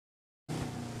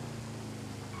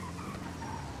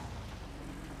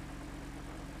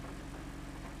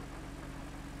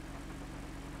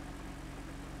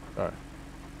Alright.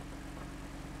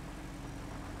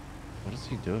 What is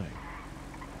he doing?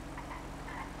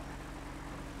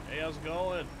 Hey, how's it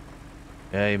going?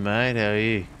 Hey, mate, how are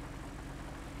you?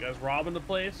 You guys robbing the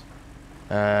place?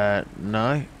 No.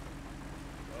 Oh,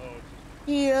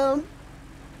 Yeah.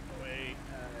 wait.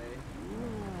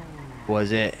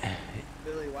 Was it?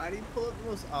 Billy, why do you pull up the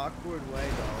most awkward way,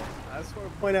 though? I just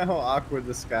want to point out how awkward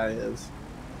this guy is.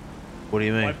 What do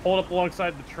you mean? Well, I pulled up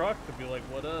alongside the truck to be like,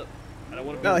 what up? I don't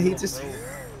want to be No, on he the just road.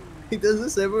 he does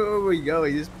this everywhere we go.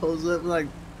 He just pulls up in like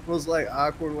most like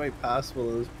awkward way possible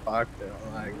in his pocket.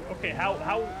 I'm like, Okay, how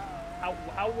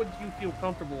would you feel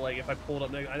comfortable like if I pulled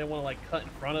up next? I didn't want to like cut in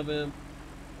front of him.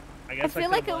 I guess I feel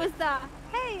like it was like,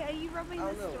 the, hey, are you rubbing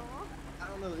I this don't know. door? I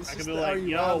don't know. It's I just could be the, are like, you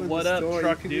yo, robbing what the up, store?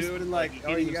 truck You could just dude? been Like, like, you are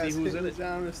can't you even guys see who's hitting in it it.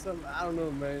 down or something? I don't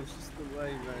know, man. It's just the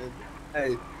way,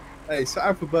 man. Hey,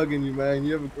 sorry for bugging you, man.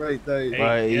 You have a great day. Hey,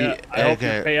 Right, yeah, I hope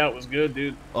your okay. payout was good,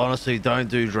 dude. Honestly, don't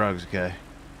do drugs, okay?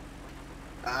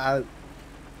 Out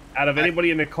of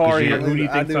anybody in the car here, who do you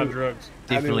think's on drugs?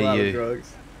 Definitely I do a lot you. of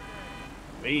drugs.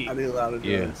 Me? I do a lot of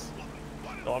drugs.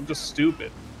 No, I'm just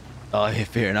stupid. Oh, yeah,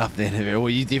 fair enough then. Well,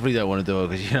 you definitely don't want to do it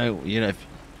because you know,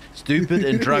 stupid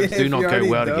and drugs Yeah, do if not you're go already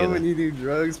well dumb together. when you do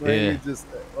drugs, man, Yeah. you just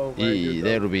Yeah,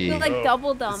 that'll be. You're like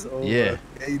double dumb. It's over. Yeah.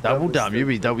 you Double dumb. You'll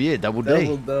be double. Yeah, double D.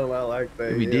 Double dumb. I like that.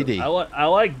 You'll be Yeah. DD. I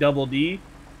like double D.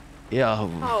 Yeah. Oh.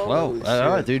 Well, Holy all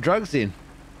right. shit. Do drugs then.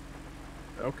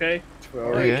 Okay. All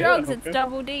For Okay. drugs, it's Okay.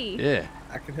 double D. Yeah.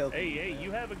 I can help. Hey,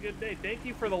 you have a good day. Thank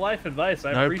you for the life advice.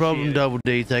 I No appreciate problem. it. Double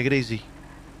D. Take it easy.